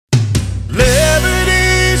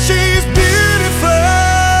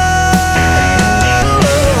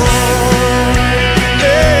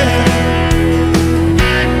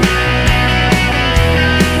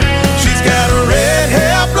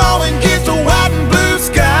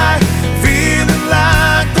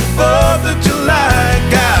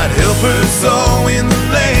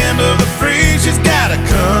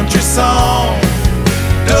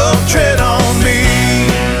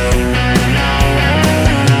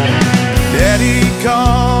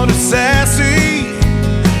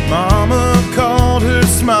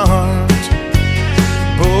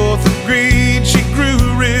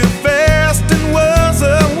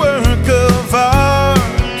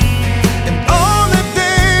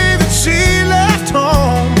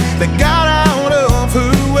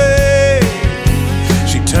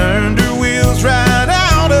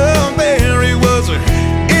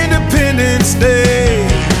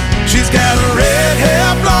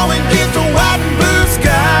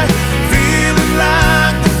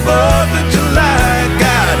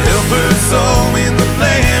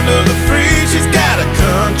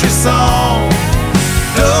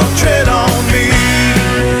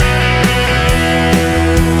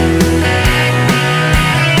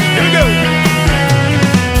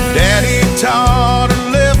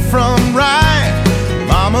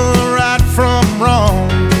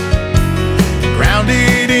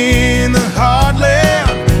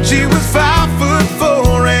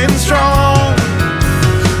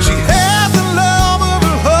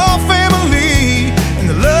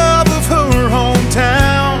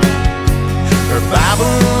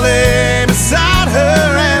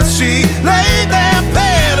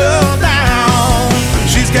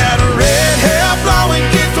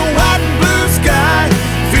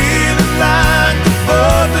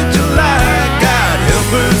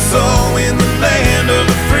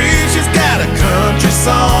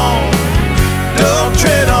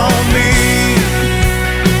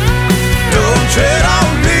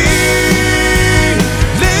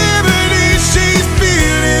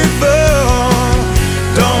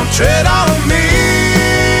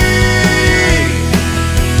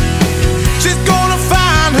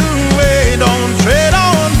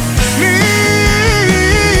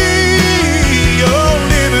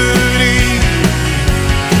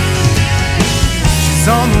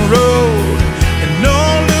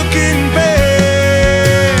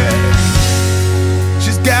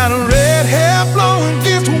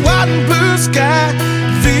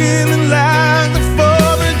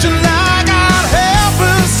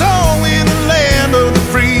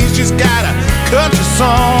country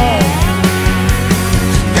song.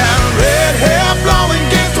 Got red hair blowing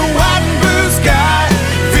against the white and blue sky,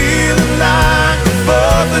 feeling like the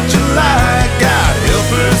 4th of July. God help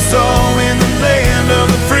her soul in the land of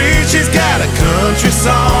the free. She's got a country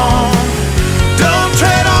song. Don't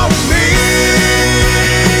trade